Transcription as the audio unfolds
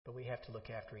But we have to look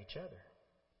after each other.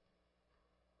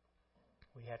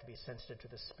 We have to be sensitive to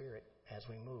the Spirit as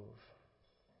we move.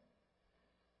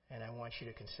 And I want you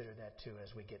to consider that too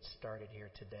as we get started here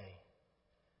today.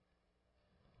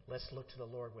 Let's look to the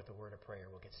Lord with a word of prayer.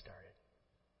 We'll get started.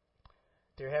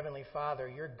 Dear Heavenly Father,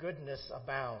 your goodness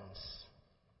abounds.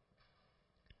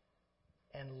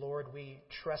 And Lord, we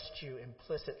trust you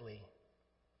implicitly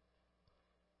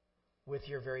with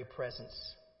your very presence.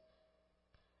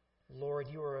 Lord,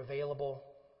 you are available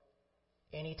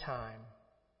anytime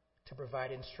to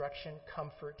provide instruction,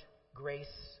 comfort, grace,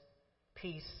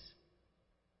 peace.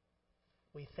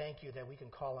 We thank you that we can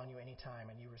call on you anytime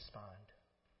and you respond.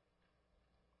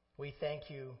 We thank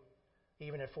you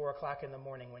even at 4 o'clock in the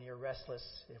morning when you're restless.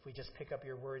 If we just pick up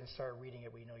your word and start reading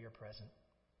it, we know you're present.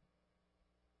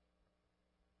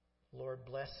 Lord,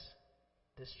 bless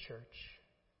this church.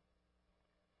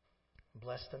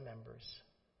 Bless the members.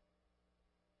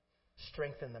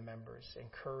 Strengthen the members.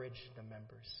 Encourage the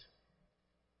members.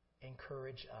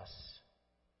 Encourage us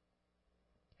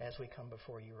as we come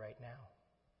before you right now.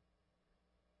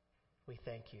 We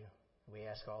thank you. We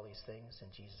ask all these things in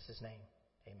Jesus' name.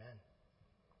 Amen.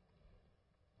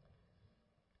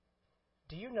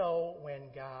 Do you know when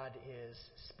God is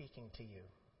speaking to you?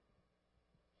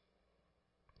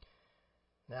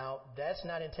 Now, that's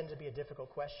not intended to be a difficult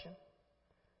question,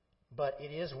 but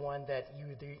it is one that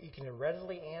you can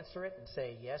readily answer it and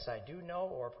say, yes, I do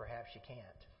know, or perhaps you can't.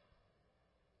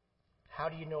 How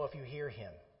do you know if you hear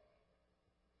him?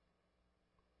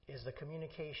 Is the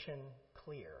communication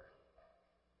clear?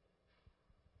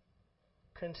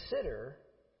 Consider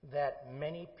that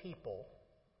many people,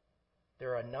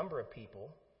 there are a number of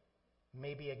people,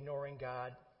 may be ignoring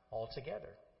God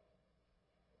altogether.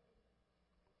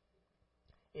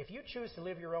 If you choose to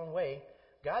live your own way,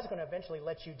 God's going to eventually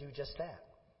let you do just that.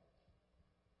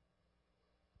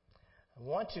 I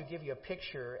want to give you a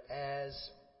picture as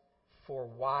for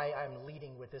why I'm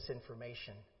leading with this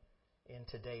information in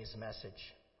today's message.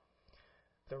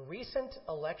 The recent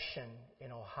election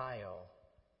in Ohio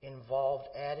involved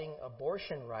adding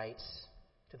abortion rights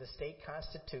to the state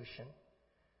constitution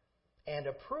and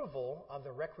approval of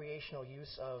the recreational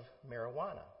use of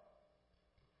marijuana.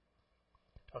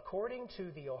 According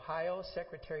to the Ohio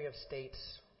Secretary of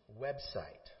State's website,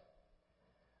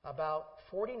 about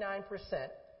 49%,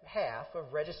 half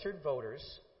of registered voters,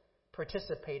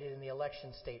 participated in the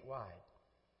election statewide.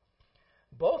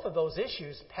 Both of those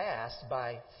issues passed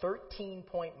by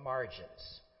 13-point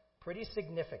margins, pretty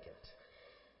significant.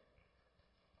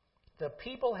 The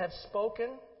people have spoken,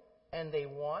 and they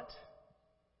want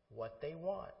what they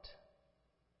want.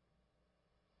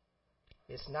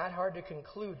 It's not hard to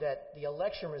conclude that the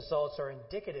election results are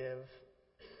indicative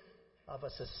of a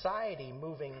society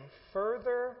moving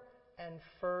further and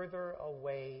further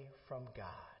away from God.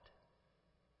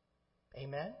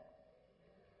 Amen?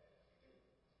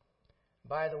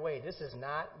 By the way, this is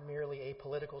not merely a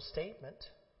political statement.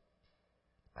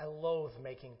 I loathe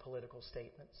making political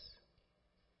statements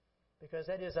because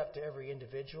that is up to every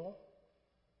individual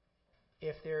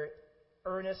if they're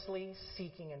earnestly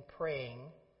seeking and praying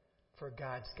for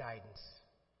God's guidance.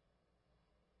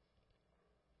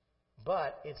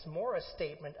 But it's more a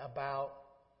statement about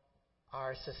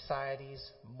our society's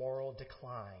moral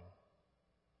decline.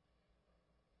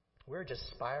 We're just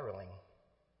spiraling.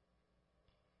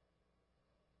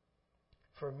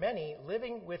 For many,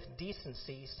 living with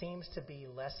decency seems to be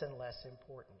less and less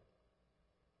important.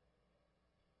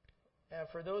 Now,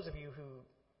 for those of you who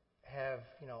have,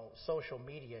 social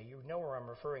media, you know where I'm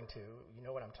referring to. You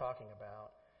know what I'm talking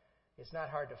about. It's not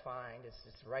hard to find. It's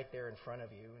right there in front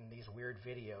of you in these weird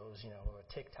videos,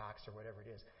 TikToks or whatever it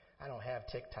is. I don't have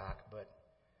TikTok, but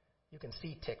you can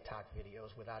see TikTok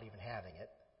videos without even having it.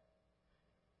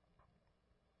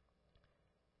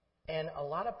 And a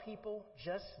lot of people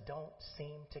just don't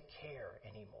seem to care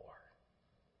anymore.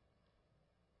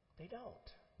 They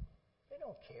don't. They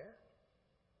don't care.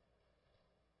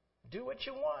 Do what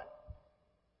you want.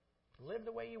 Live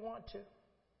the way you want to.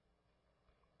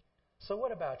 So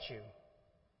what about you?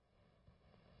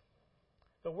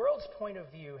 The world's point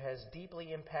of view has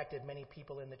deeply impacted many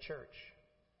people in the church.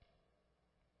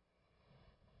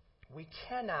 We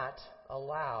cannot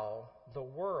allow the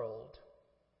world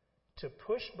to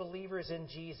push believers in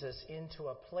Jesus into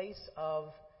a place of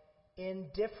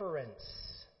indifference.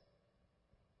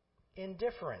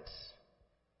 Indifference.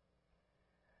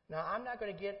 Now, I'm not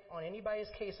going to get on anybody's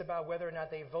case about whether or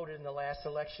not they voted in the last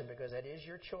election because that is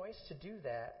your choice to do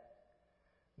that.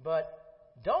 But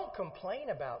don't complain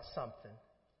about something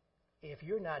if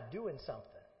you're not doing something.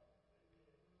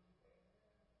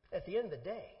 At the end of the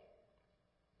day,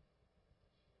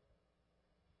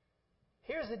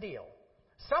 Here's the deal.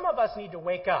 Some of us need to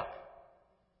wake up.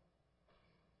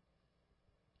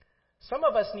 Some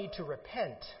of us need to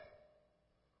repent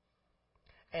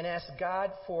and ask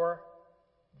God for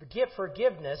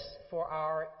forgiveness for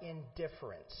our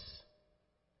indifference.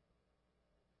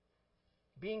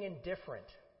 Being indifferent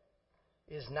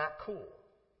is not cool.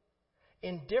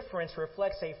 Indifference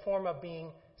reflects a form of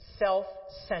being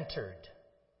self-centered.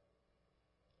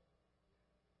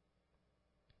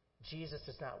 Jesus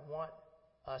does not want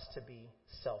us to be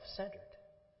self-centered.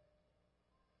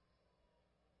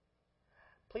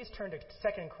 Please turn to 2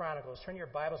 Chronicles. Turn your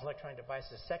Bibles and electronic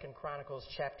devices to 2 Chronicles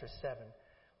chapter 7.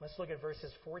 Let's look at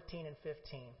verses 14 and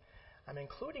 15. I'm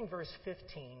including verse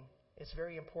 15. It's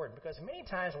very important because many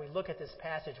times when we look at this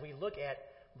passage, we look at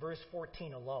verse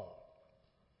 14 alone.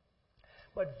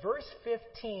 But verse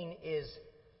 15 is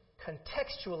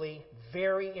contextually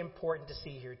very important to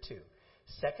see here too.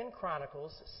 2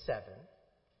 Chronicles 7,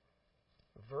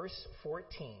 verse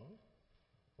 14.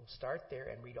 We'll start there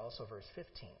and read also verse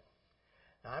 15.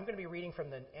 Now, I'm going to be reading from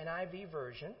the NIV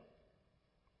version.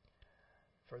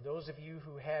 For those of you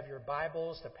who have your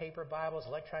Bibles, the paper Bibles,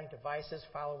 electronic devices,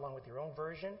 follow along with your own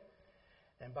version.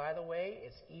 And by the way,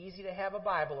 it's easy to have a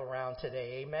Bible around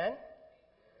today. Amen?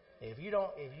 If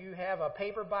you have a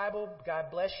paper Bible, God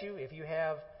bless you. If you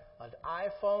have an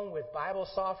iPhone with Bible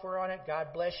software on it, God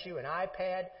bless you. An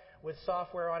iPad with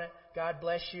software on it, God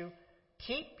bless you.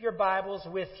 Keep your Bibles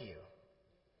with you.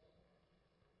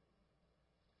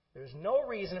 There's no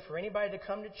reason for anybody to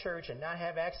come to church and not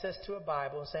have access to a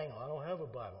Bible and saying, "Oh, I don't have a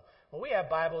Bible." Well, we have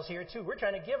Bibles here too. We're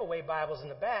trying to give away Bibles in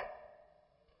the back.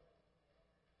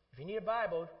 If you need a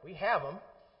Bible, we have them.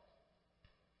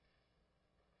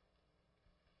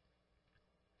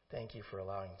 Thank you for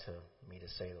allowing me to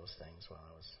say those things while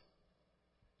I was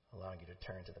allowing you to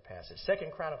turn to the passage.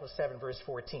 2 Chronicles 7, verse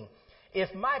 14.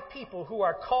 If my people who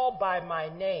are called by my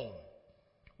name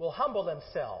will humble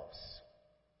themselves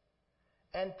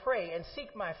and pray and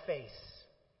seek my face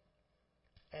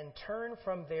and turn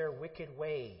from their wicked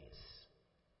ways,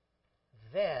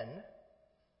 then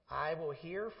I will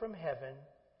hear from heaven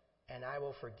and I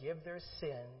will forgive their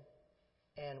sin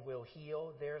and will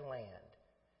heal their land.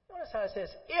 Notice how it says,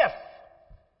 if.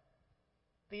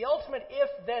 The ultimate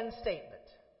if-then statement.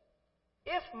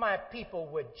 If my people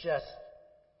would just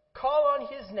call on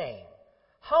his name,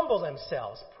 humble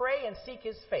themselves, pray and seek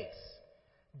his face,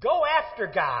 go after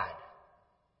God,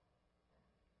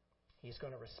 he's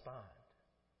going to respond.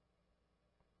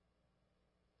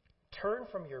 Turn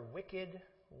from your wicked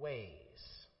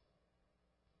ways.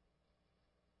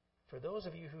 For those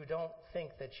of you who don't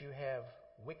think that you have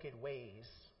wicked ways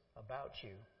about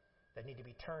you that need to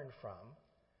be turned from,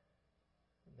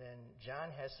 then John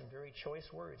has some very choice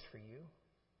words for you.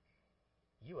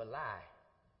 You a lie.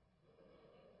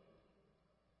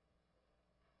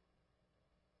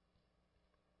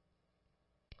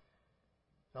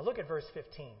 Now look at verse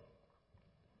 15.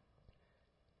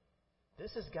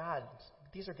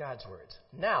 These are God's words.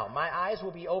 Now my eyes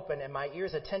will be open and my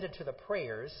ears attentive to the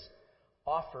prayers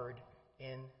offered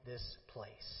in this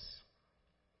place.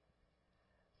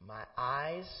 My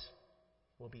eyes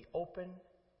will be open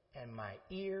and my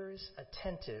ears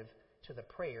attentive to the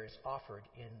prayers offered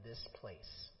in this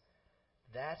place.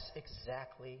 That's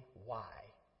exactly why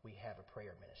we have a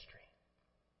prayer ministry.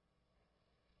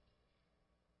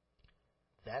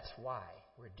 That's why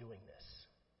we're doing this.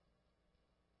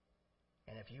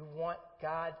 And if you want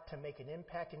God to make an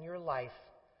impact in your life,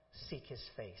 seek his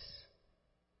face.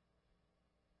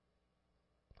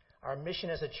 Our mission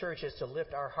as a church is to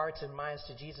lift our hearts and minds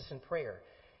to Jesus in prayer.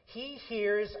 He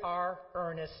hears our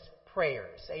earnest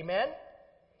prayers. Amen?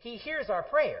 He hears our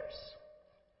prayers.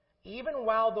 Even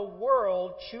while the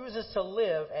world chooses to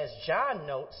live, as John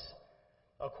notes,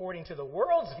 according to the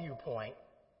world's viewpoint,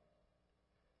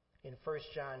 in 1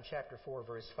 John chapter 4,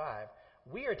 verse 5,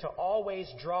 we are to always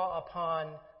draw upon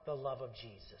the love of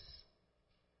Jesus.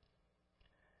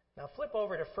 Now flip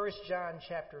over to 1 John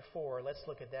chapter 4. Let's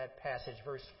look at that passage,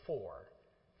 verse 4.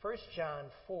 1 John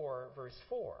 4, verse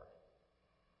 4.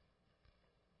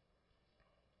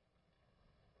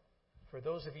 For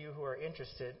those of you who are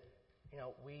interested,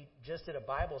 we just did a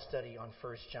Bible study on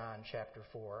 1 John chapter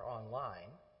 4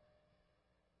 online.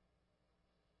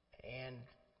 And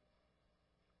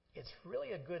it's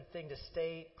really a good thing to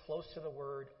stay close to the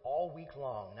Word all week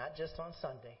long, not just on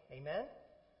Sunday. Amen?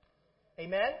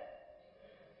 Amen?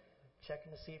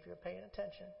 Checking to see if you're paying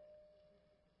attention.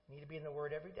 You need to be in the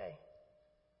Word every day.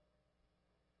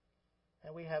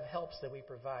 And we have helps that we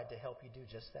provide to help you do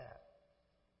just that.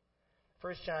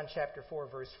 1 John chapter 4,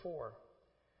 verse 4,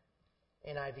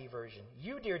 NIV version.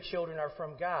 You, dear children, are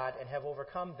from God and have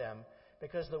overcome them,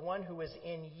 because the one who is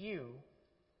in you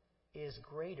is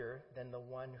greater than the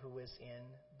one who is in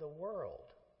the world.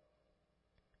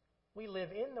 We live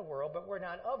in the world, but we're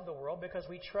not of the world because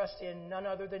we trust in none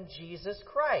other than Jesus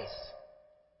Christ.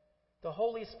 The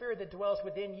Holy Spirit that dwells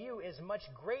within you is much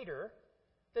greater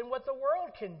than what the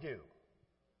world can do.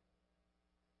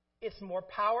 It's more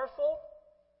powerful,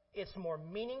 it's more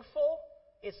meaningful,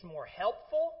 it's more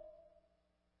helpful.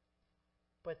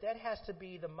 But that has to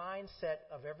be the mindset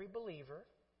of every believer,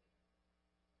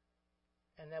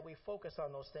 and that we focus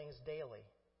on those things daily.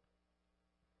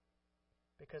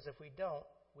 Because if we don't,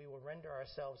 we will render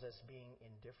ourselves as being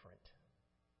indifferent.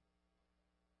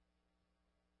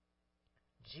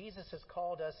 Jesus has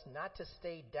called us not to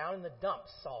stay down in the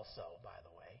dumps also, by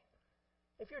the way.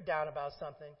 If you're down about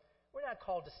something, we're not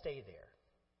called to stay there.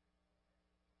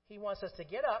 He wants us to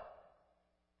get up,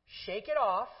 shake it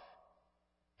off,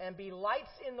 and be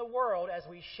lights in the world as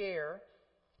we share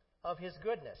of His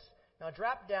goodness. Now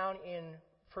drop down in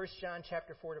 1 John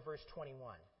chapter 4 to verse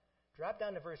 21. Drop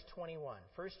down to verse 21.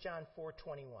 1 John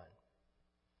 4:21.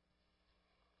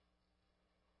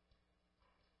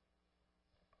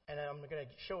 And I'm going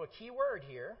to show a key word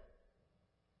here.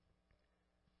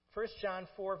 1 John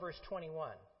 4, verse 21.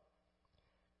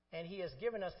 And He has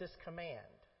given us this command.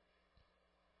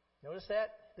 Notice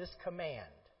that? This command.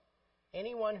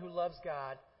 Anyone who loves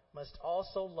God must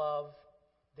also love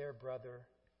their brother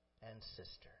and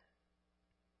sister.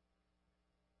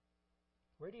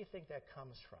 Where do you think that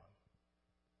comes from?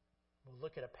 We'll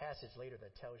look at a passage later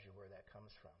that tells you where that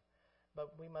comes from.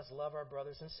 But we must love our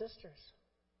brothers and sisters.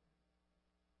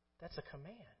 That's a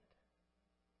command.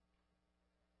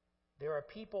 There are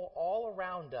people all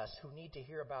around us who need to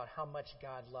hear about how much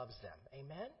God loves them.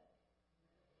 Amen?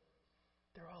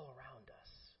 They're all around us.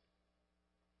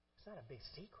 It's not a big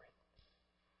secret.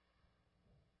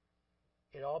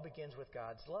 It all begins with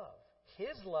God's love.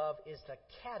 His love is the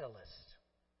catalyst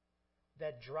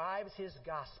that drives His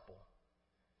gospel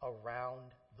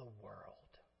around the world.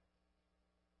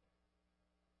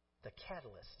 The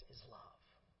catalyst is love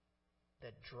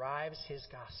that drives His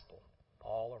gospel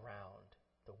all around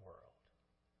the world.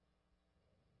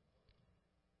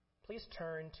 Please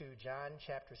turn to John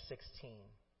chapter 16,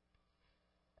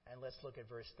 and let's look at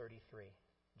verse 33.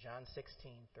 John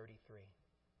 16:33.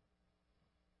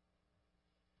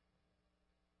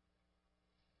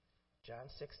 John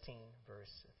 16, verse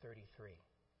 33.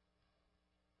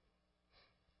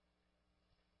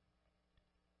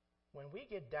 When we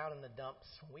get down in the dumps,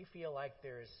 when we feel like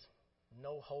there's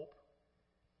no hope,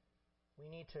 we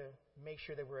need to make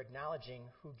sure that we're acknowledging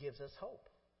who gives us hope.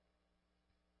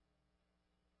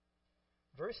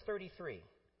 Verse 33.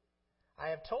 I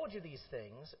have told you these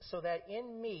things so that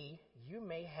in me you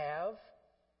may have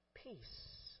peace.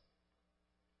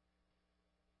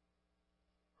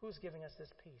 Who's giving us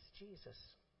this peace? Jesus.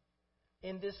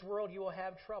 In this world you will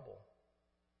have trouble.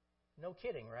 No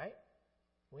kidding, right?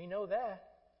 We know that.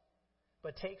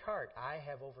 But take heart, I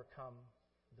have overcome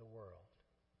the world.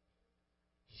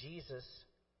 Jesus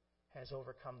has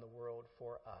overcome the world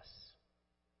for us.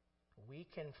 We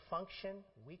can function,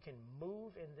 we can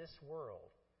move in this world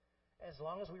as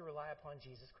long as we rely upon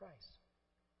Jesus Christ.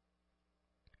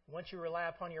 Once you rely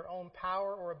upon your own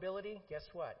power or ability, guess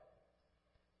what?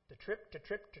 To trip,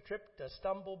 to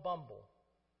stumble, bumble.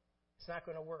 It's not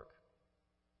going to work.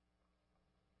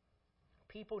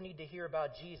 People need to hear about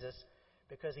Jesus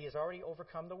because He has already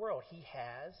overcome the world. He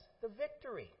has the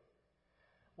victory.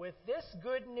 With this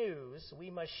good news, we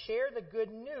must share the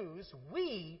good news.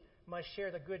 We must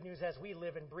share the good news as we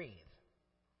live and breathe.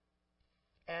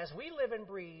 As we live and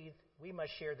breathe, we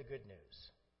must share the good news.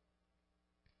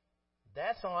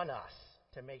 That's on us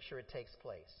to make sure it takes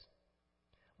place.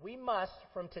 We must,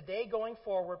 from today going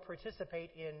forward,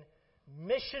 participate in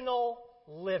missional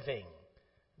living.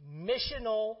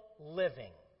 Missional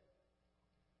living.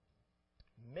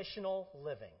 Missional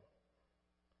living.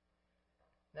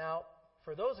 Now,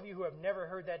 for those of you who have never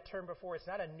heard that term before, it's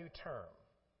not a new term.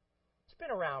 It's been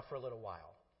around for a little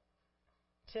while.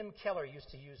 Tim Keller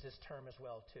used to use this term as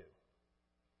well, too.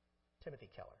 Timothy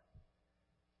Keller.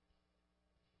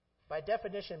 By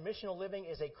definition, missional living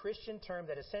is a Christian term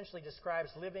that essentially describes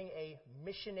living a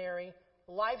missionary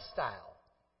lifestyle.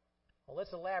 Well,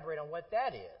 let's elaborate on what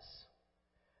that is.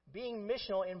 Being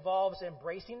missional involves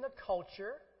embracing the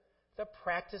culture, the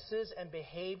practices, and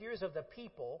behaviors of the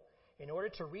people in order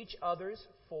to reach others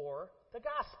for the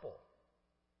gospel.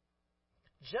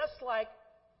 Just like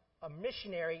a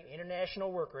missionary,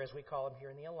 international worker, as we call them here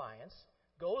in the Alliance,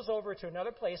 goes over to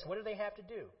another place, what do they have to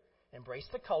do? Embrace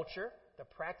the culture, the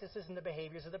practices, and the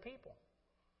behaviors of the people.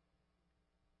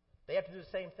 They have to do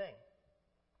the same thing.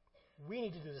 we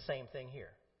need to do the same thing here.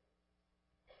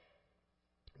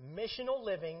 Missional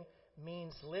living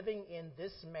means living in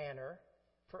this manner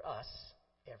for us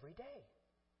every day.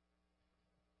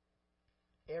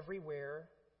 Everywhere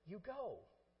you go.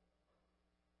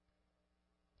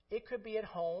 It could be at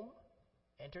home,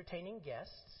 entertaining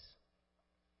guests,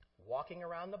 walking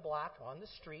around the block on the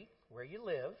street where you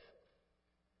live.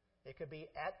 It could be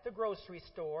at the grocery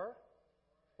store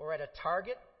or at a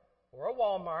Target or a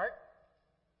Walmart.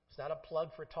 It's not a plug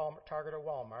for Target or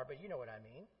Walmart, but you know what I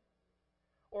mean.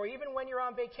 Or even when you're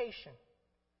on vacation.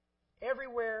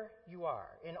 Everywhere you are.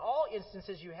 In all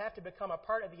instances, you have to become a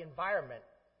part of the environment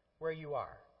where you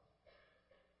are.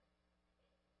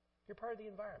 You're part of the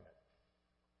environment.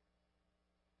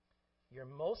 Your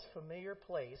most familiar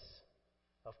place,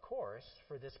 of course,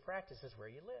 for this practice is where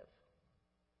you live.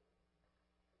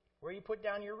 Where you put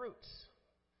down your roots.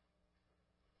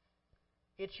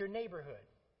 It's your neighborhood.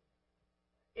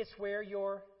 It's where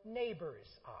your neighbors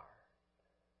are.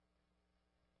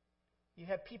 You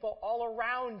have people all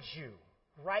around you,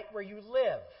 right where you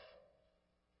live.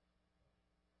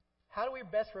 How do we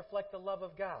best reflect the love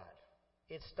of God?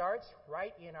 It starts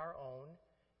right in our own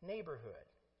neighborhood.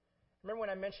 Remember when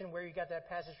I mentioned where you got that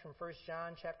passage from 1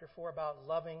 John chapter 4 about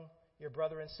loving your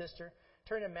brother and sister?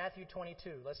 Turn to Matthew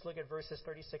 22. Let's look at verses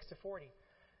 36 to 40.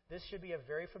 This should be a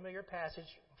very familiar passage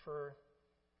for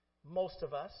most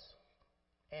of us.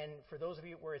 And for those of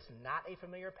you where it's not a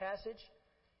familiar passage,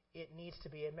 it needs to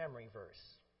be a memory verse.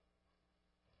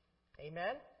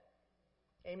 Amen?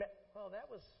 Amen. Well,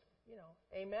 that was,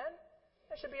 amen?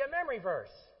 That should be a memory verse.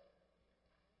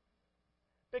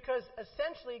 Because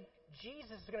essentially,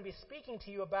 Jesus is going to be speaking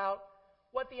to you about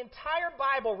what the entire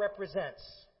Bible represents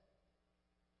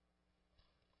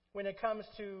when it comes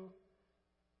to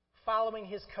following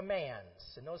his commands.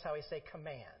 And notice how he say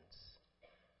commands.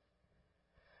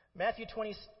 Matthew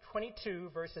 22,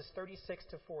 verses 36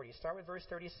 to 40. Start with verse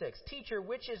 36. Teacher,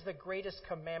 which is the greatest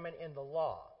commandment in the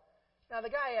law? Now, the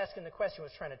guy asking the question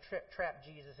was trying to trap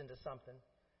Jesus into something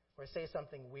or say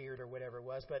something weird or whatever it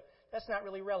was, but that's not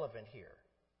really relevant here.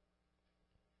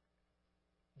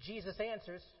 Jesus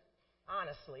answers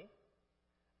honestly.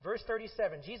 Verse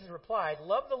 37, Jesus replied,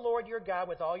 love the Lord your God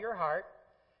with all your heart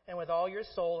and with all your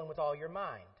soul and with all your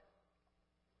mind.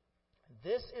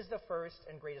 This is the first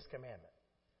and greatest commandment.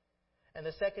 And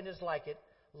the second is like it,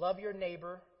 love your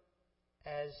neighbor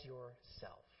as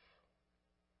yourself.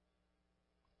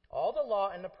 All the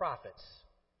law and the prophets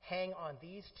hang on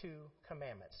these two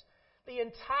commandments. The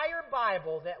entire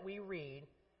Bible that we read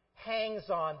hangs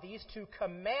on these two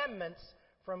commandments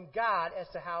from God as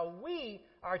to how we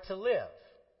are to live.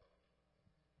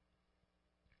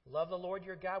 Love the Lord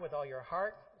your God with all your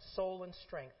heart, soul, and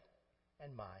strength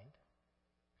and mind.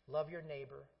 Love your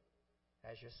neighbor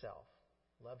as yourself.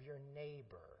 Love your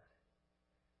neighbor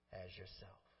as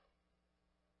yourself.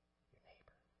 Your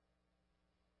neighbor.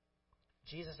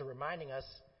 Jesus is reminding us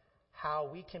how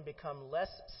we can become less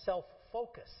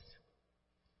self-focused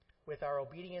with our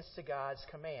obedience to God's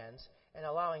commands and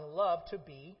allowing love to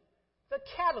be the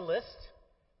catalyst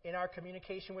in our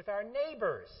communication with our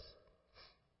neighbors.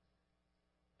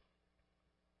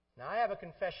 Now, I have a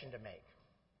confession to make.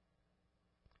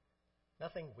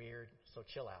 Nothing weird, so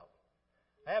chill out.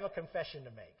 I have a confession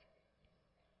to make.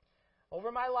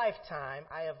 Over my lifetime,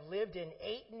 I have lived in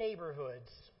 8 neighborhoods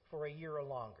for a year or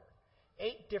longer.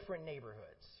 8 different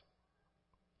neighborhoods.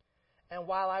 And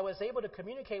while I was able to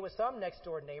communicate with some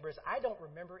next-door neighbors, I don't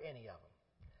remember any of them.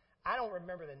 I don't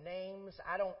remember the names.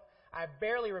 I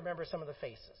barely remember some of the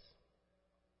faces.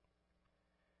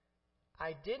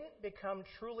 I didn't become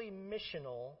truly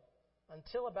missional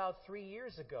until about 3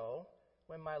 years ago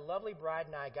when my lovely bride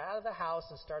and I got out of the house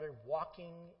and started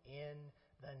walking in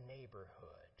the neighborhood.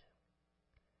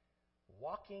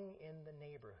 Walking in the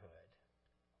neighborhood.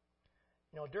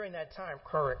 During that time,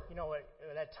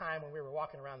 that time when we were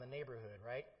walking around the neighborhood,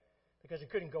 right? Because you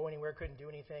couldn't go anywhere, couldn't do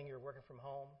anything, you were working from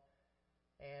home.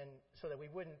 And so that we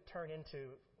wouldn't turn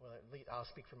into, well, at least I'll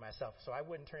speak for myself, so I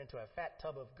wouldn't turn into a fat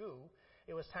tub of goo,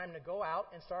 it was time to go out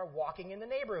and start walking in the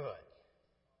neighborhood.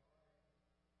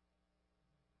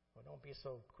 Well, don't be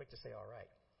so quick to say all right.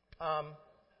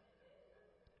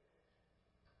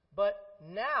 But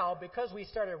now, because we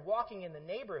started walking in the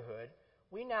neighborhood,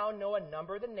 we now know a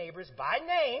number of the neighbors by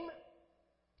name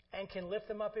and can lift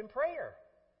them up in prayer.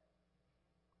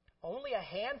 Only a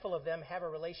handful of them have a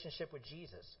relationship with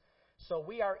Jesus. So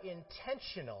we are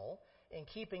intentional in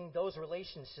keeping those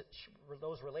relationships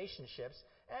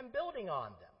and building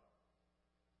on them.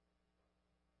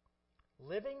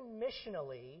 Living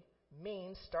missionally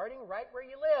means starting right where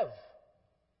you live.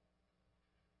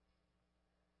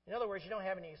 In other words, you don't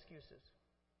have any excuses.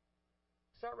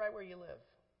 Start right where you live.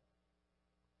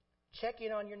 Check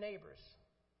in on your neighbors.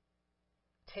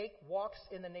 Take walks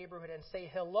in the neighborhood and say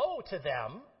hello to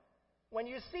them when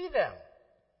you see them.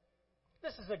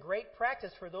 This is a great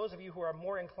practice for those of you who are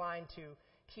more inclined to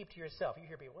keep to yourself. You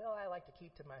hear people, well, I like to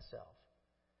keep to myself.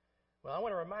 Well, I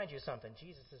want to remind you of something.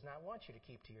 Jesus does not want you to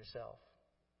keep to yourself.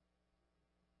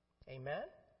 Amen?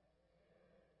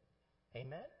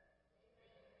 Amen?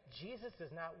 Jesus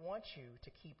does not want you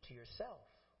to keep to yourself.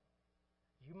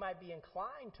 You might be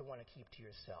inclined to want to keep to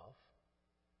yourself.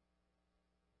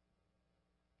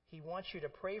 He wants you to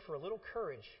pray for a little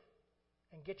courage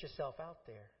and get yourself out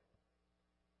there.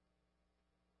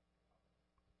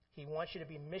 He wants you to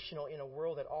be missional in a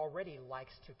world that already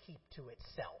likes to keep to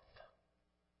itself.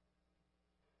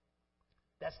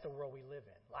 That's the world we live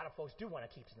in. A lot of folks do want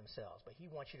to keep to themselves, but he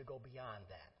wants you to go beyond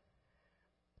that.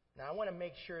 Now, I want to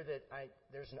make sure that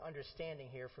there's an understanding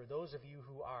here for those of you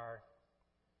who are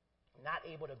not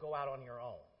able to go out on your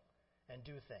own and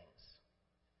do things.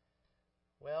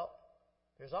 Well,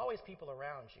 there's always people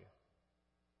around you.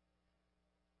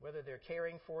 Whether they're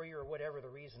caring for you or whatever the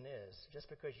reason is, just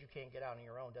because you can't get out on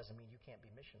your own doesn't mean you can't be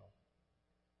missional.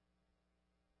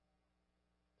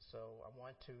 So I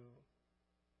want to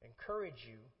encourage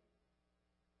you,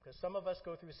 because some of us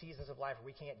go through seasons of life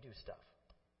where we can't do stuff.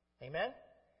 Amen?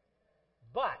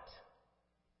 But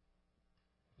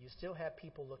you still have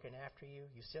people looking after you.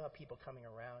 You still have people coming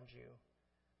around you.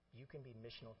 You can be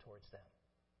missional towards them.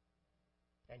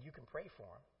 And you can pray for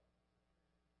them.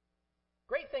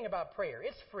 Great thing about prayer,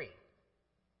 it's free.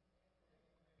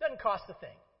 Doesn't cost a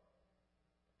thing,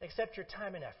 except your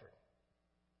time and effort.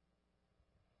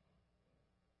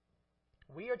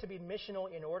 We are to be missional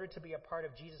in order to be a part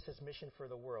of Jesus' mission for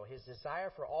the world. His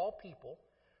desire for all people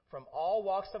from all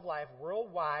walks of life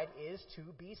worldwide is to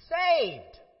be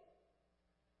saved.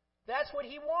 That's what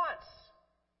he wants.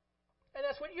 And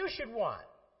that's what you should want.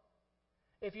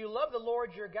 If you love the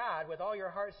Lord your God with all your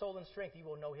heart, soul, and strength, you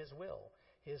will know his will.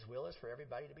 His will is for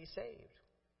everybody to be saved.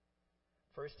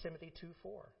 1 Timothy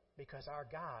 2:4, because our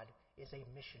God is a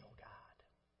missional God.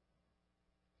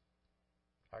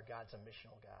 Our God's a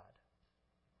missional God.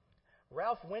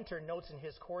 Ralph Winter notes in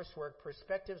his coursework,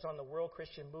 Perspectives on the World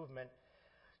Christian Movement,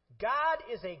 God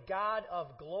is a God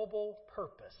of global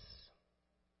purpose.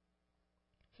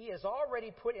 He has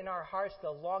already put in our hearts the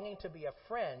longing to be a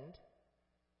friend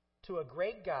to a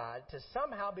great God, to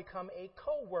somehow become a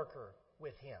co-worker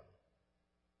with him.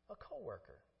 A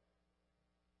co-worker.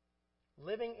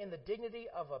 Living in the dignity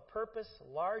of a purpose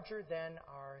larger than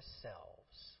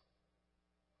ourselves.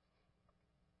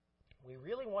 We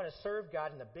really want to serve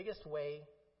God in the biggest way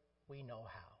we know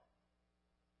how.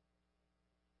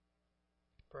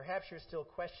 Perhaps you're still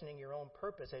questioning your own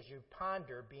purpose as you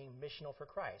ponder being missional for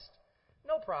Christ.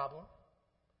 No problem.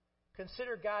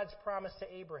 Consider God's promise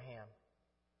to Abraham.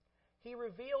 He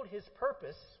revealed his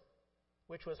purpose,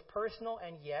 which was personal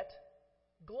and yet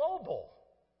global.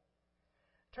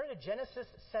 Turn to Genesis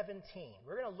 17.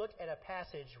 We're going to look at a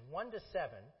passage 1 to 7,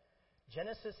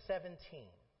 Genesis 17.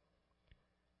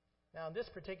 Now, in this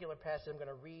particular passage, I'm going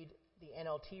to read the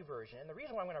NLT version. And the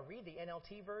reason why I'm going to read the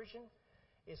NLT version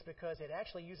is because it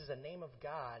actually uses a name of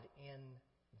God in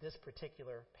this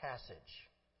particular passage.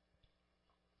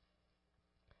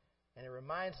 And it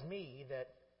reminds me that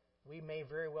we may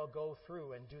very well go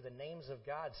through and do the Names of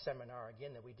God seminar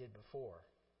again that we did before.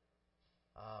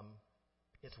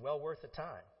 It's well worth the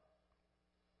time.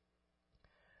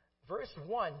 Verse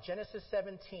 1, Genesis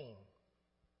 17.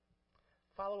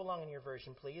 Follow along in your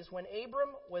version, please. When Abram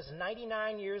was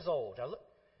 99 years old.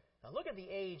 Now look at the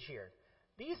age here.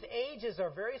 These ages are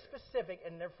very specific,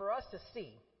 and they're for us to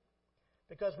see.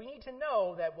 Because we need to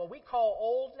know that what we call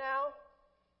old now,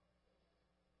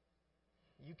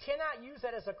 you cannot use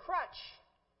that as a crutch.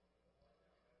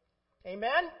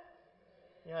 Amen?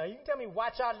 You know, you can tell me,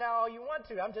 watch out now all you want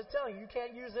to. I'm just telling you, you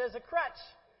can't use it as a crutch.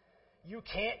 You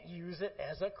can't use it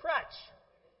as a crutch.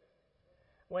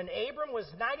 When Abram was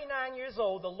 99 years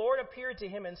old, the Lord appeared to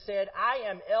him and said, I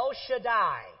am El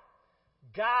Shaddai,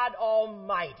 God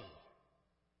Almighty.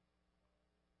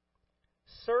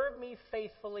 Serve me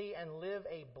faithfully and live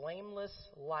a blameless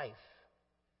life.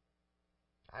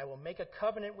 I will make a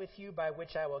covenant with you by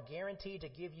which I will guarantee to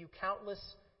give you countless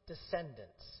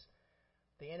descendants.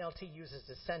 The NLT uses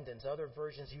descendants. Other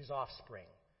versions use offspring.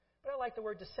 But I like the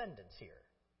word descendants here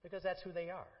because that's who they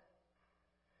are.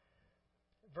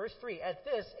 Verse 3, at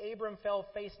this, Abram fell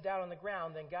face down on the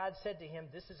ground. Then God said to him,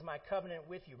 this is my covenant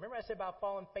with you. Remember I said about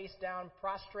falling face down,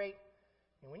 prostrate?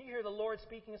 And when you hear the Lord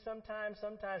speaking sometimes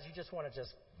you just want to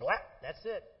just blap. That's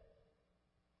it.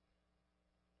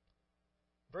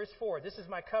 Verse 4, this is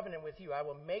my covenant with you. I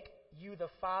will make you the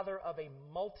father of a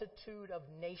multitude of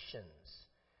nations.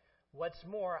 What's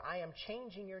more, I am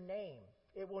changing your name.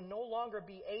 It will no longer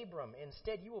be Abram.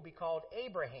 Instead, you will be called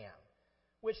Abraham,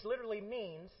 which literally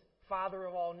means father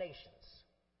of all nations.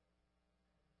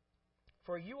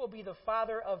 For you will be the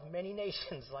father of many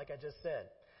nations, like I just said.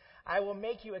 I will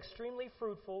make you extremely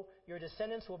fruitful. Your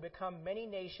descendants will become many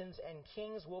nations, and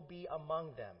kings will be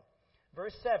among them.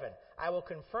 Verse 7, I will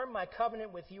confirm my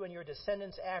covenant with you and your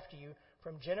descendants after you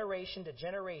from generation to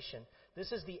generation.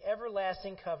 This is the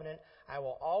everlasting covenant. I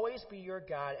will always be your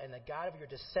God and the God of your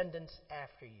descendants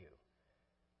after you.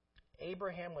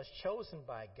 Abraham was chosen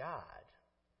by God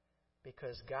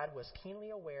because God was keenly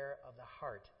aware of the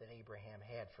heart that Abraham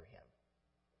had for him.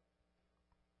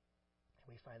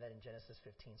 We find that in Genesis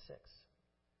 15:6.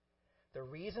 The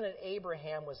reason that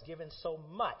Abraham was given so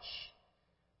much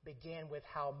began with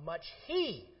how much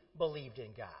he believed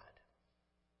in God.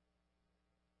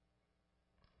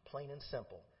 Plain and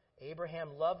simple.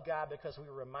 Abraham loved God because we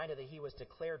were reminded that he was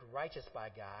declared righteous by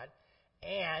God,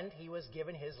 and he was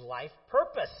given his life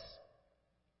purpose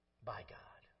by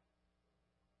God.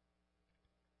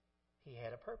 He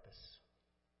had a purpose.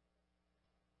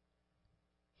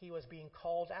 He was being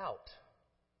called out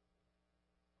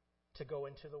to go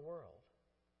into the world.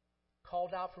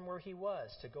 Called out from where he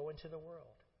was to go into the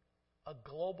world. A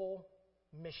global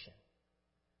mission.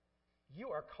 You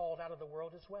are called out of the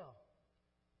world as well.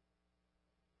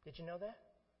 Did you know that?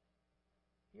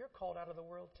 You're called out of the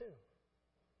world too.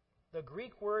 The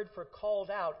Greek word for called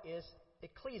out is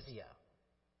ekklesia.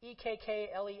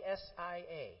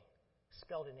 E-K-K-L-E-S-I-A,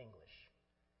 spelled in English.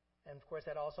 And of course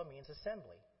that also means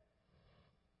assembly.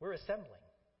 We're assembling.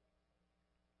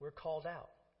 We're called out.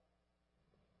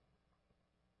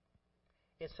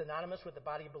 It's synonymous with the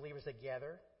body of believers that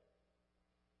gather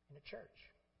in a church.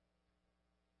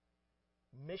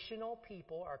 Missional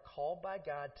people are called by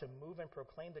God to move and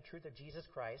proclaim the truth of Jesus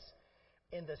Christ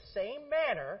in the same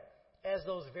manner as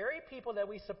those very people that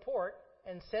we support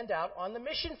and send out on the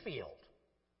mission field.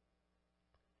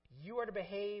 You are to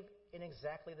behave in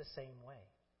exactly the same way.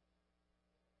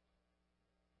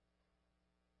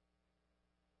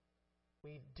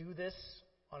 We do this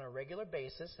on a regular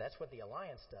basis. That's what the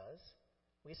Alliance does.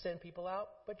 We send people out,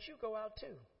 but you go out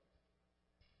too.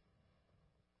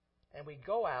 And we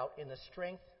go out in the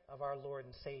strength of our Lord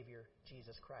and Savior,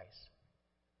 Jesus Christ.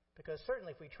 Because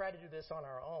certainly if we try to do this on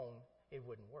our own, it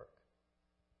wouldn't work.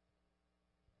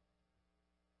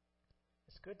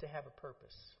 It's good to have a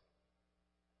purpose.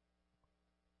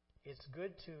 It's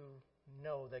good to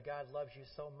know that God loves you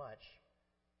so much,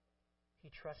 He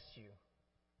trusts you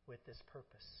with this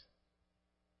purpose.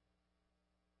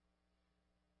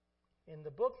 In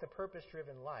the book, The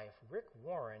Purpose-Driven Life, Rick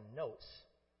Warren notes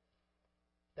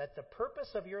that the purpose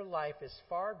of your life is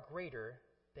far greater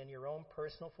than your own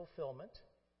personal fulfillment,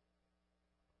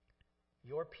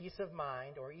 your peace of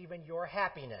mind, or even your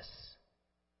happiness.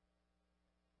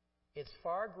 It's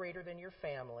far greater than your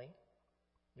family,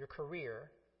 your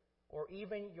career, or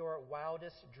even your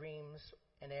wildest dreams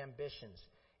and ambitions.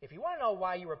 If you want to know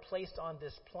why you were placed on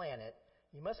this planet,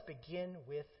 you must begin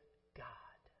with God.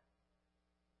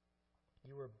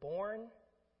 You were born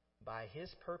by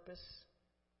His purpose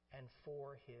and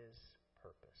for His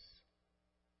purpose.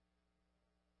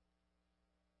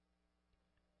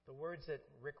 The words that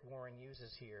Rick Warren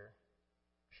uses here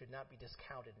should not be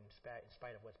discounted in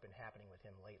spite of what's been happening with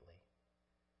him lately.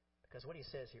 Because what he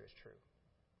says here is true.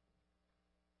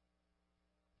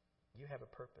 You have a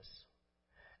purpose.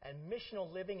 And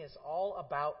missional living is all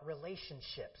about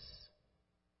relationships.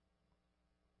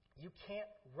 You can't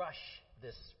rush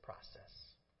this process.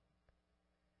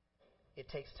 It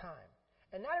takes time.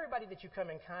 And not everybody that you come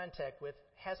in contact with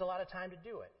has a lot of time to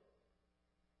do it,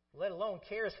 let alone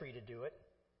cares for you to do it.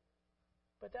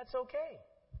 But that's okay.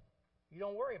 You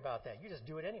don't worry about that. You just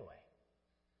do it anyway.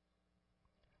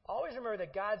 Always remember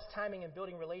that God's timing in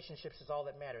building relationships is all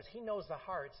that matters. He knows the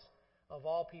hearts of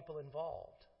all people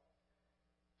involved.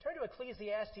 Turn to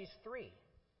Ecclesiastes 3.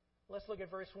 Let's look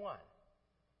at verse 1.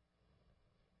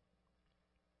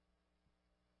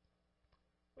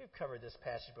 We've covered this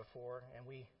passage before, and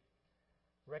we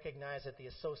recognize that the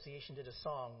association did a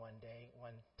song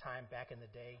one time back in the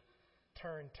day,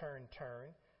 Turn, Turn, Turn.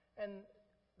 And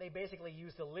they basically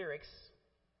use the lyrics.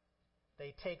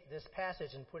 They take this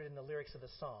passage and put it in the lyrics of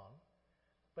the song.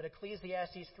 But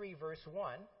Ecclesiastes 3, verse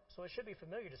 1, so it should be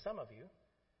familiar to some of you.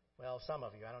 Well, some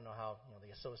of you. I don't know how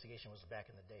the association was back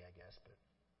in the day, I guess. But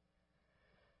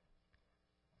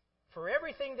for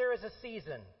everything there is a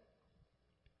season,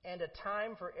 and a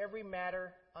time for every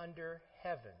matter under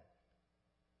heaven.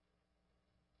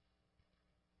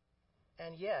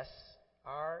 And yes,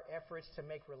 our efforts to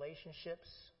make relationships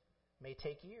may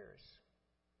take years.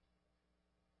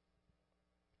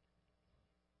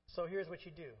 So here's what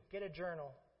you do. Get a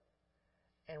journal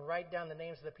and write down the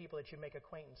names of the people that you make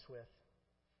acquaintance with.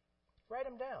 Write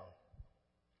them down.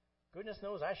 Goodness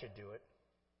knows I should do it.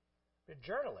 But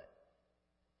journal it.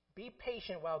 Be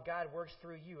patient while God works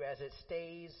through you as it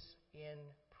stays in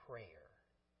prayer.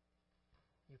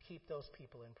 You keep those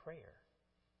people in prayer.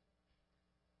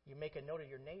 You make a note of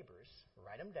your neighbors,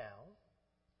 write them down,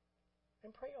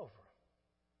 and pray over them.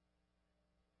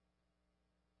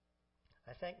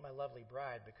 I thank my lovely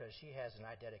bride because she has an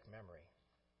eidetic memory.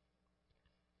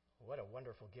 What a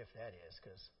wonderful gift that is,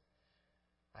 because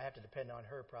I have to depend on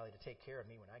her probably to take care of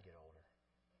me when I get older.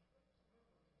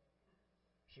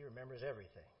 She remembers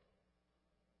everything.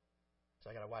 So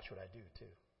I got to watch what I do,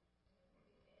 too.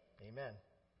 Amen.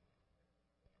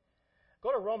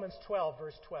 Go to Romans 12,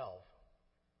 verse 12.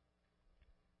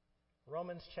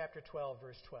 Romans chapter 12,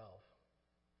 verse 12.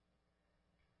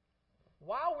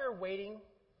 While we're waiting,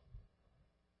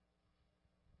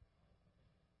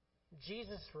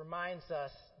 Jesus reminds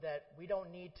us that we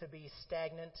don't need to be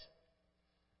stagnant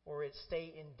or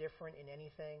stay indifferent in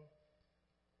anything.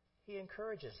 He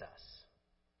encourages us.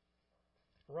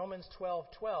 Romans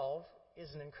 12:12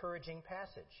 is an encouraging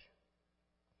passage.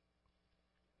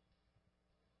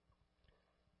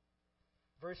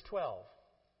 Verse 12,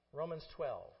 Romans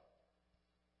 12.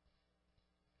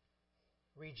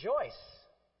 Rejoice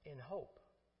in hope.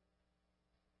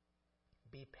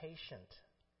 Be patient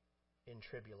in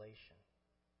tribulation.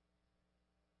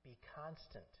 Be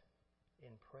constant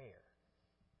in prayer.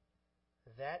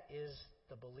 That is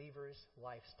the believer's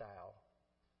lifestyle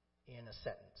in a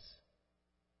sentence.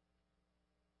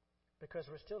 Because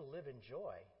we're still to live in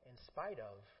joy in spite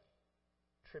of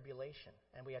tribulation,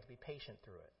 and we have to be patient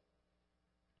through it.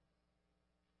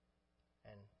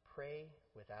 And pray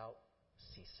without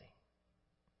ceasing.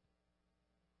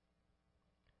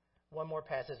 One more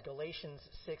passage, Galatians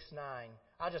 6:9.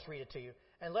 I'll just read it to you.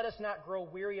 And let us not grow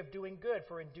weary of doing good,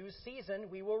 for in due season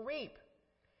we will reap,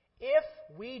 if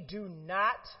we do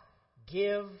not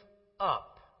give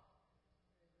up.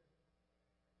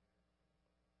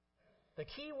 The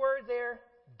key word there,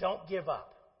 don't give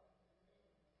up.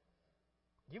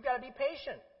 You've got to be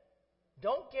patient.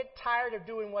 Don't get tired of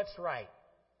doing what's right.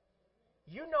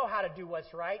 You know how to do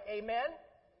what's right. Amen?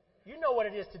 You know what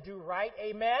it is to do right.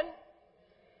 Amen?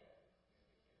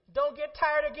 Don't get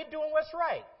tired of doing what's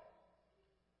right.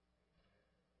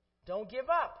 Don't give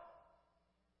up.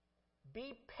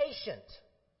 Be patient.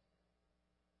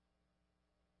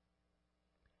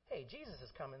 Hey, Jesus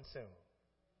is coming soon.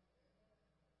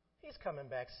 He's coming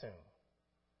back soon.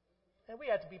 And we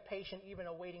have to be patient even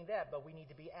awaiting that, but we need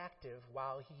to be active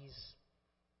while He's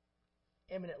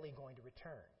imminently going to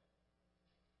return.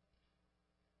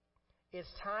 It's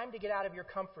time to get out of your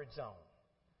comfort zone.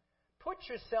 Put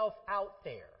yourself out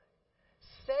there.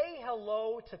 Say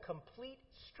hello to complete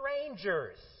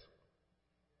strangers.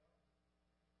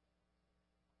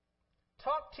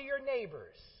 Talk to your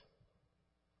neighbors.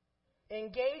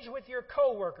 Engage with your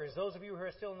coworkers, those of you who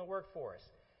are still in the workforce.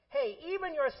 Hey,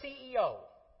 even your CEO.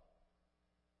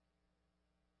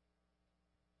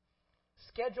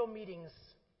 Schedule meetings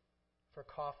for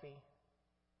coffee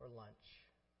or lunch.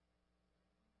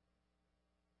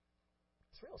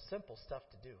 It's real simple stuff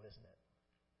to do, isn't it?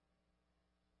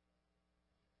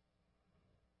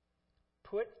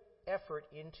 Put effort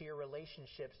into your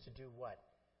relationships to do what?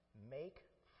 Make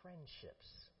friendships.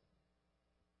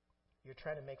 You're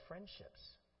trying to make friendships.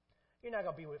 You're not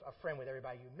going to be a friend with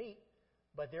everybody you meet,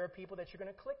 but there are people that you're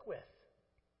going to click with.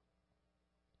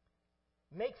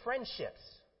 Make friendships.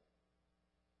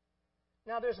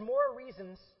 Now, there's more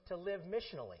reasons to live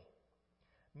missionally.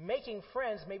 Making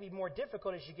friends may be more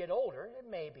difficult as you get older. It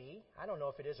may be. I don't know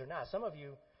if it is or not. Some of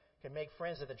you can make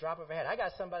friends at the drop of a hat. I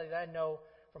got somebody that I know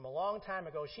from a long time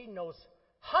ago. She knows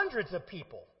hundreds of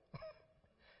people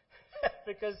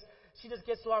because she just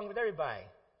gets along with everybody.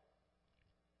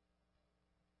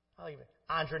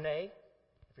 Andrene,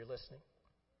 if you're listening.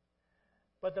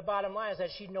 But the bottom line is that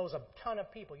she knows a ton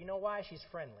of people. You know why? She's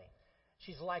friendly.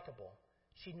 She's likable.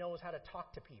 She knows how to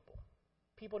talk to people.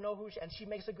 People know who she is, and she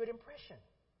makes a good impression.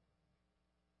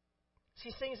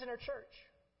 She sings in her church.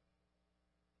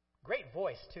 Great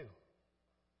voice, too.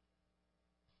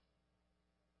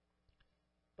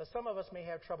 But some of us may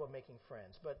have trouble making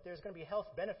friends, but there's going to be health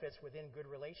benefits within good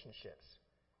relationships.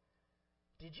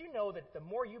 Did you know that the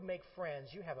more you make friends,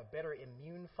 you have a better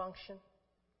immune function?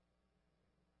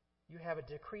 You have a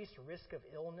decreased risk of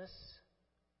illness,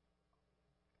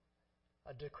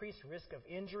 a decreased risk of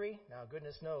injury. Now,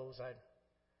 goodness knows,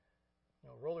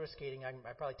 Roller skating,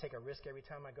 I probably take a risk every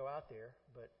time I go out there,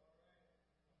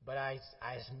 but I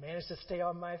managed to stay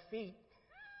on my feet.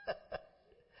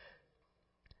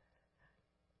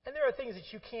 And there are things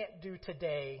that you can't do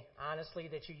today, honestly,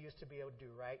 that you used to be able to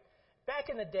do, right? Back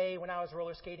in the day when I was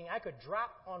roller skating, I could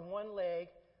drop on one leg,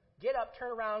 get up,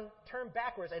 turn around, turn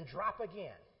backwards, and drop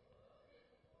again.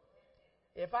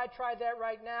 If I tried that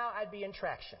right now, I'd be in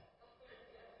traction.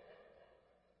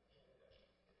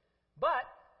 But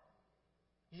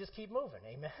you just keep moving,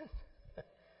 amen?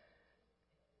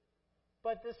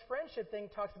 But this friendship thing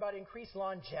talks about increased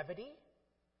longevity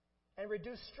and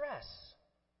reduced stress.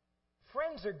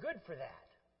 Friends are good for that.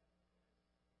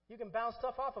 You can bounce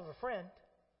stuff off of a friend.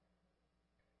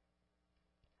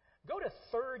 Go to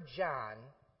 3 John.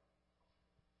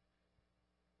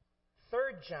 3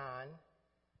 John.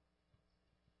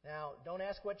 Now, don't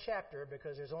ask what chapter,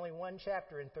 because there's only one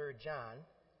chapter in 3 John.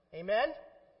 Amen?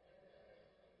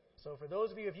 So for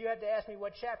those of you, if you have to ask me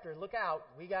what chapter, look out.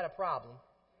 We got a problem.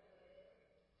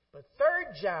 But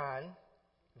 3 John,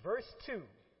 verse 2.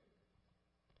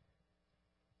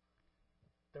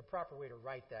 The proper way to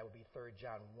write that would be 3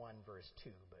 John 1, verse 2,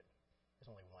 but there's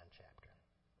only one chapter.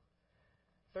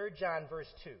 3 John,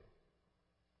 verse 2.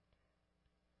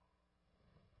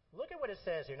 Look at what it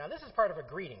says here. Now, this is part of a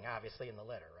greeting, obviously, in the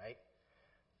letter, right?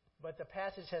 But the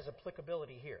passage has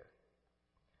applicability here.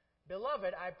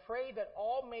 Beloved, I pray that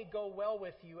all may go well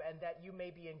with you and that you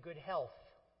may be in good health.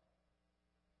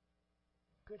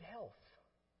 Good health.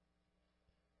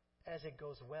 As it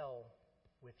goes well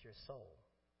with your soul.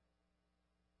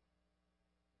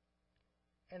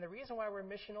 And the reason why we're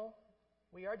missional,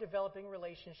 we are developing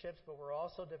relationships, but we're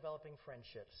also developing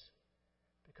friendships.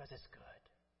 Because it's good.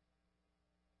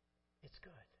 It's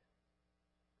good.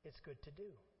 It's good to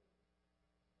do.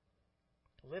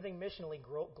 Living missionally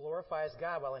glorifies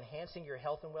God while enhancing your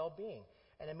health and well-being.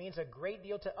 And it means a great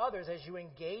deal to others as you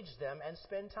engage them and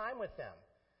spend time with them.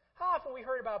 How often we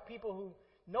heard about people who,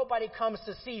 nobody comes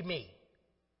to see me.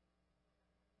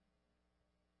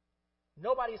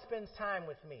 Nobody spends time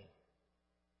with me.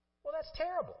 Well, that's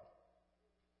terrible.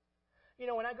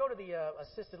 When I go to the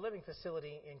assisted living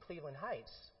facility in Cleveland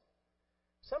Heights,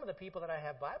 some of the people that I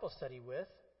have Bible study with,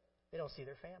 they don't see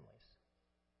their families.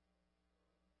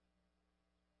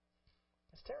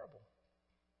 It's terrible.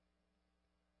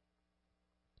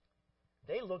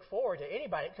 They look forward to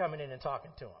anybody coming in and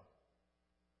talking to them.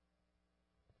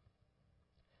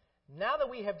 Now that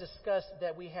we have discussed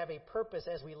that we have a purpose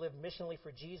as we live missionally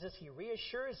for Jesus, he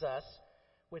reassures us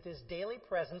with his daily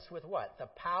presence with what? The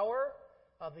power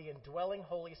of the indwelling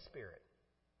Holy Spirit.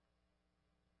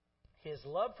 His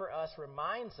love for us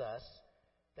reminds us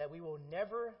that we will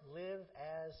never live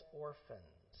as orphans.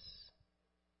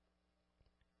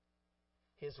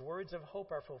 His words of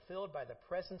hope are fulfilled by the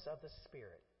presence of the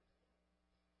Spirit.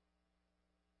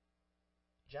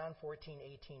 John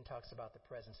 14:18 talks about the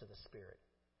presence of the Spirit.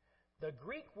 The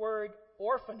Greek word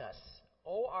orphanos,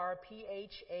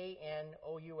 O-R-P-H-A-N-O-U-S,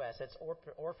 that's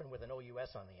orphan with an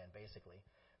O-U-S on the end, basically,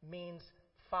 means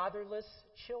fatherless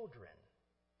children.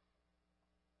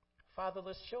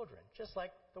 Fatherless children, just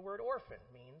like the word orphan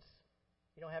means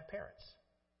you don't have parents.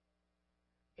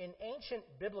 In ancient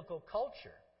biblical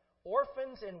culture,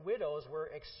 orphans and widows were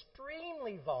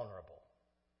extremely vulnerable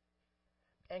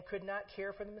and could not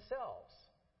care for themselves.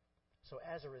 So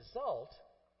as a result,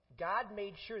 God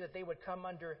made sure that they would come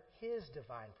under his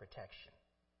divine protection.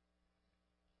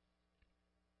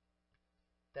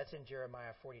 That's in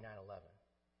Jeremiah 49:11.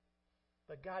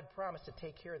 But God promised to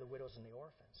take care of the widows and the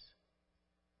orphans.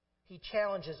 He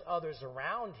challenges others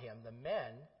around him, the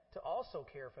men, to also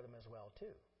care for them as well,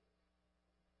 too.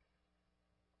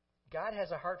 God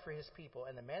has a heart for his people,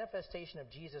 and the manifestation of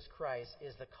Jesus Christ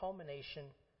is the culmination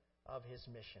of his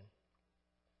mission.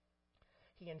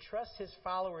 He entrusts his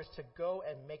followers to go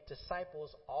and make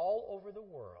disciples all over the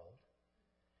world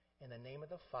in the name of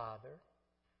the Father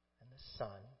and the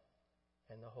Son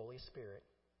and the Holy Spirit,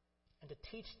 and to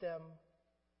teach them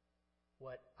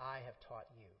what I have taught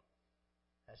you.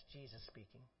 That's Jesus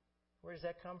speaking. Where does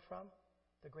that come from?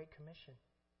 The Great Commission.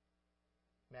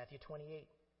 Matthew 28,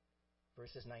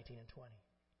 verses 19 and 20.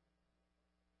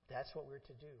 That's what we're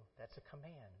to do. That's a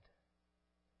command.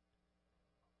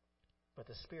 But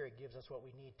the Spirit gives us what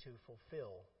we need to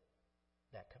fulfill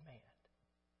that command.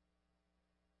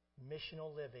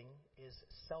 Missional living is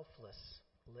selfless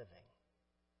living.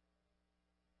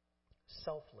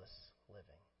 Selfless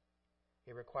living.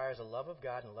 It requires a love of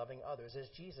God and loving others as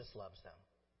Jesus loves them.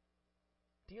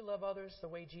 Do you love others the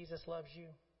way Jesus loves you?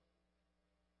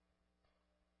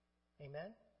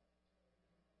 Amen?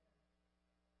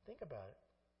 Think about it.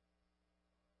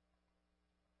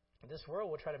 This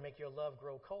world will try to make your love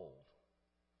grow cold.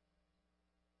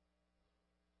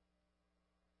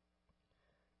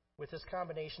 With this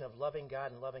combination of loving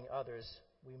God and loving others,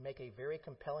 we make a very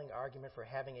compelling argument for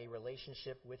having a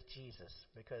relationship with Jesus.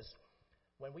 Because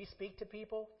when we speak to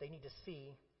people, they need to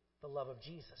see the love of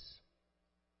Jesus.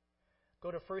 Go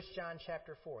to 1 John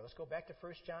chapter 4. Let's go back to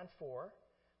 1 John 4.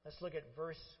 Let's look at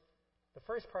the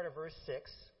first part of verse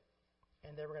 6,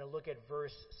 and then we're going to look at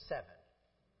verse 7.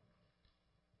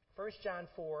 1 John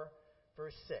 4,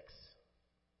 verse 6.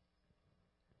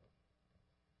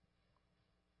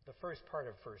 The first part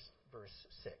of verse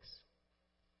 6.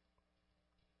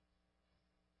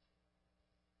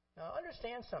 Now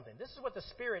understand something. This is what the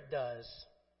Spirit does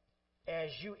as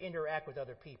you interact with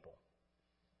other people.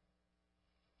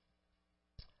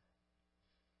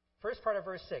 First part of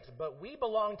verse 6. But we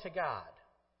belong to God,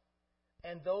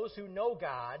 and those who know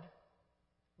God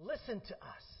listen to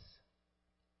us.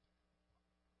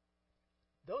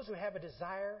 Those who have a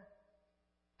desire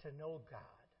to know God,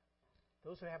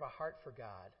 those who have a heart for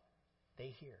God,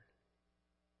 they hear.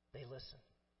 They listen.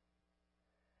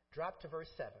 Drop to verse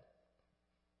 7.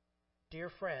 Dear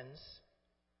friends,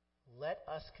 let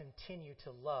us continue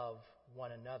to love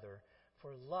one another,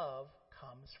 for love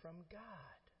comes from God.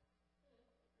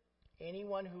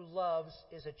 Anyone who loves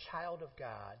is a child of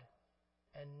God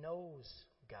and knows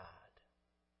God.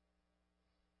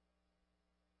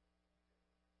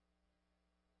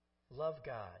 Love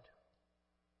God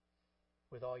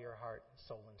with all your heart,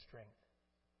 soul, and strength.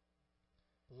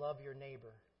 Love your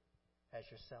neighbor as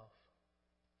yourself.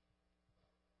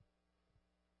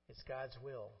 It's God's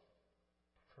will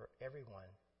for everyone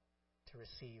to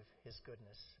receive His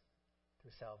goodness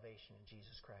through salvation in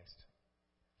Jesus Christ.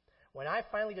 When I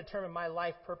finally determined my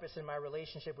life purpose in my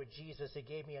relationship with Jesus, it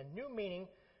gave me a new meaning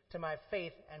to my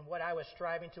faith and what I was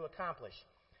striving to accomplish.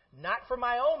 Not for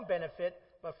my own benefit,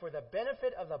 but for the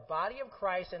benefit of the body of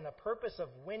Christ and the purpose of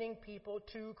winning people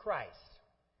to Christ.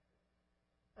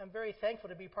 I'm very thankful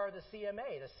to be part of the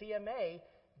CMA. The CMA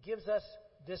gives us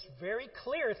this very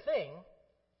clear thing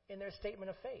in their statement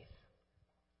of faith.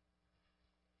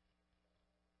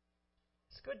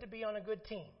 It's good to be on a good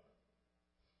team.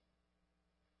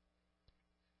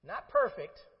 Not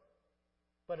perfect,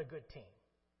 but a good team.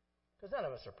 Because none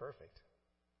of us are perfect.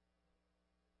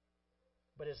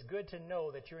 But it's good to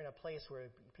know that you're in a place where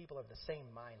people have the same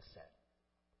mindset.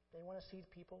 They want to see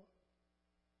people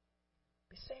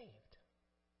be saved.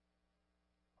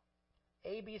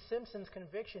 A.B. Simpson's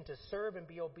conviction to serve and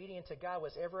be obedient to God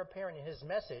was ever apparent in his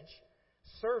message,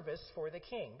 Service for the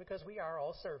King, because we are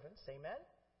all servants. Amen?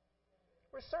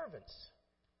 We're servants.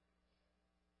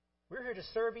 We're here to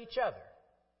serve each other.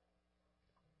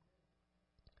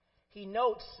 He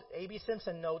notes, A.B.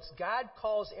 Simpson notes, God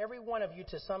calls every one of you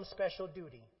to some special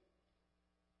duty.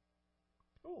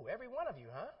 Ooh, every one of you,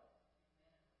 huh?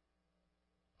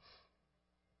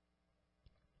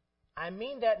 I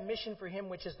mean that mission for Him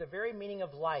which is the very meaning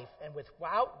of life, and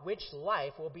without which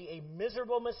life will be a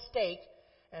miserable mistake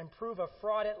and prove a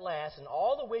fraud at last, and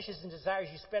all the wishes and desires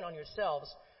you spent on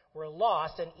yourselves were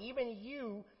lost, and even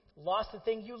you lost the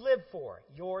thing you lived for,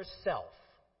 yourself.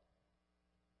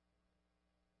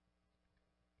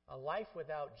 A life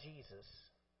without Jesus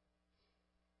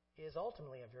is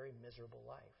ultimately a very miserable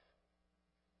life.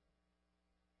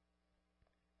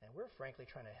 And we're frankly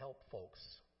trying to help folks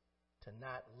to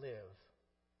not live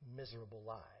miserable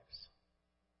lives.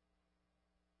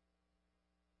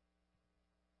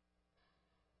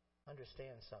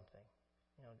 Understand something.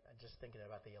 I'm just thinking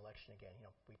about the election again.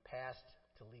 We passed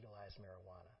to legalize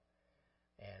marijuana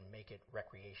and make it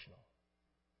recreational.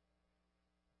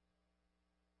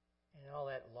 And all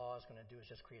that law is going to do is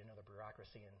just create another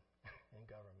bureaucracy in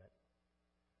government.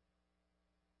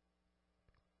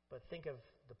 But think of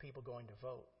the people going to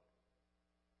vote.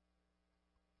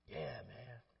 Yeah,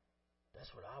 man,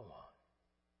 that's what I want.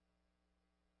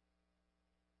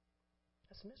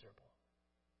 That's miserable.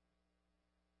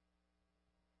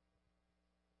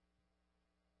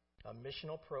 A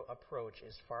missional approach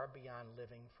is far beyond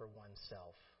living for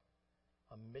oneself.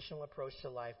 A missional approach to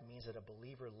life means that a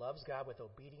believer loves God with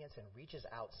obedience and reaches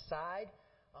outside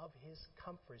of his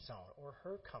comfort zone or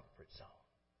her comfort zone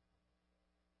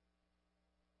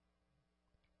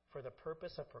for the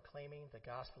purpose of proclaiming the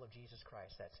gospel of Jesus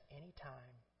Christ. That's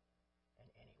anytime and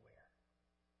anywhere.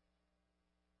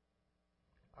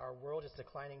 Our world is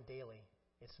declining daily.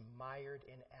 It's mired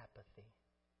in apathy.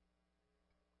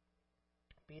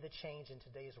 Be the change in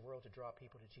today's world to draw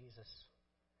people to Jesus.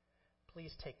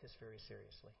 Please take this very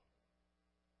seriously.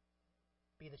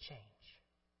 Be the change.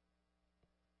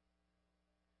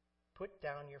 Put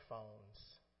down your phones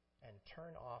and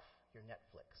turn off your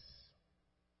Netflix.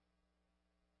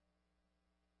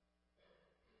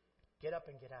 Get up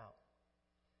and get out.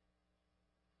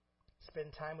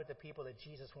 Spend time with the people that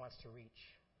Jesus wants to reach.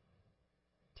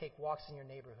 Take walks in your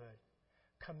neighborhood.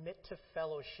 Commit to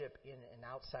fellowship in and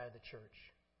outside of the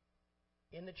church.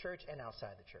 In the church and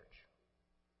outside the church.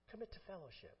 Commit to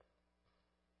fellowship.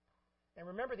 And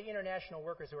remember the international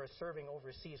workers who are serving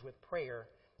overseas with prayer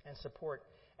and support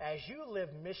as you live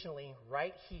missionally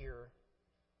right here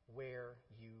where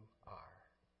you are.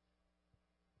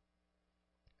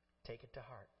 Take it to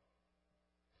heart.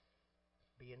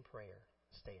 Be in prayer.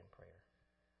 Stay in prayer.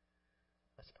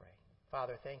 Let's pray.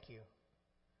 Father, thank you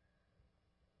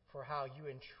for how you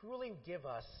truly give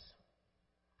us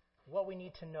what we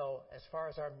need to know as far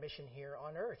as our mission here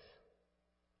on earth.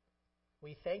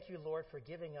 We thank you, Lord, for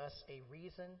giving us a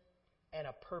reason and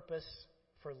a purpose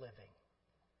for living.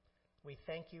 We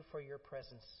thank you for your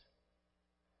presence.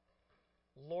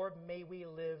 Lord, may we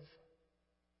live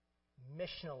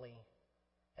missionally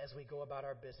as we go about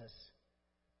our business.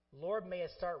 Lord, may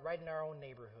it start right in our own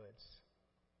neighborhoods.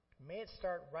 May it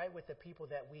start right with the people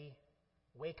that we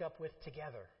wake up with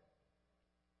together.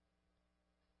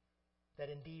 That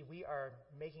indeed we are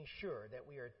making sure that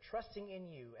we are trusting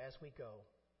in you as we go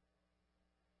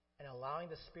and allowing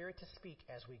the Spirit to speak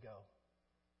as we go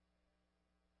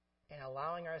and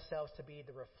allowing ourselves to be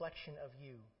the reflection of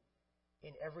you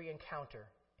in every encounter,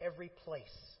 every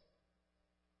place,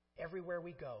 everywhere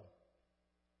we go,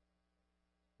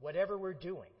 whatever we're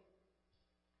doing,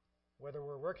 whether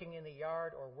we're working in the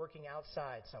yard or working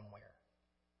outside somewhere.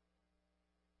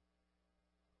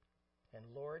 And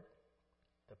Lord,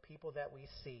 the people that we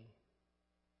see,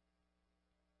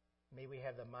 may we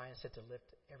have the mindset to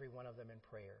lift every one of them in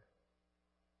prayer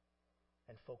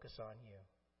and focus on you.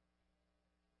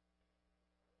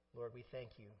 Lord, we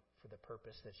thank you for the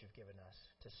purpose that you've given us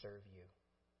to serve you.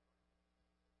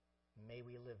 May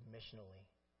we live missionally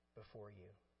before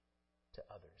you to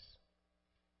others.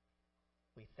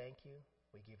 We thank you.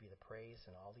 We give you the praise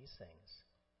and all these things.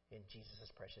 In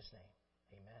Jesus' precious name,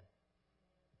 amen.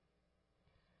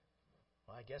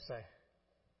 Well, I guess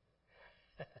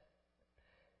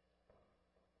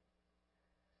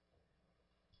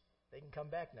they can come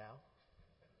back now.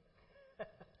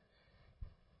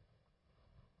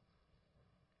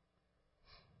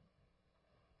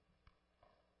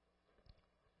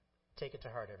 Take it to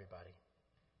heart, everybody.